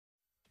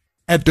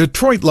At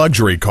Detroit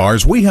Luxury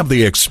Cars, we have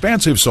the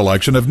expansive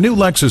selection of new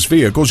Lexus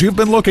vehicles you've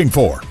been looking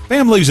for.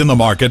 Families in the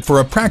market for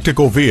a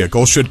practical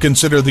vehicle should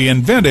consider the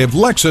inventive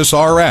Lexus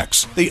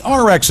RX. The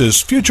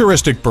RX's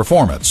futuristic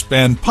performance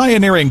and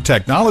pioneering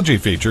technology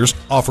features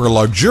offer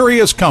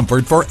luxurious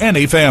comfort for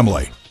any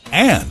family.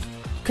 And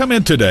come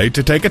in today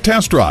to take a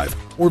test drive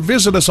or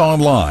visit us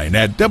online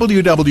at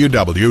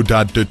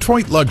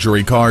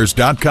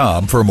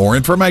www.detroitluxurycars.com for more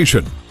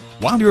information.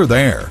 While you're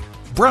there,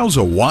 browse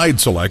a wide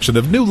selection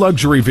of new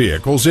luxury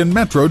vehicles in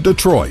Metro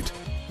Detroit.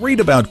 Read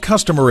about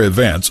customer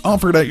events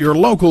offered at your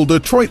local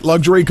Detroit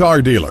luxury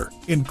car dealer,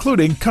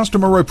 including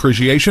customer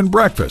appreciation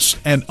breakfasts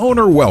and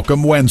owner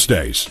welcome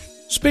Wednesdays.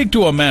 Speak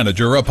to a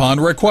manager upon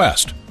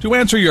request to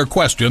answer your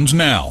questions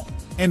now.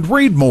 And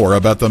read more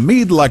about the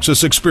Meade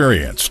Lexus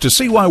experience to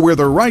see why we're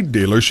the right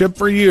dealership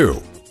for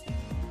you.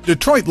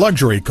 Detroit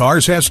Luxury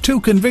Cars has two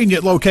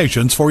convenient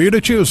locations for you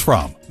to choose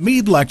from.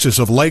 Meade Lexus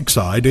of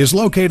Lakeside is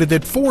located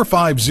at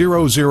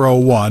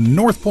 45001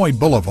 North Point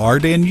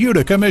Boulevard in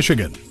Utica,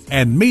 Michigan.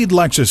 And Meade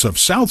Lexus of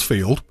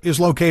Southfield is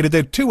located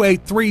at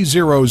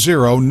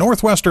 28300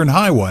 Northwestern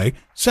Highway,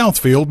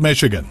 Southfield,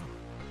 Michigan.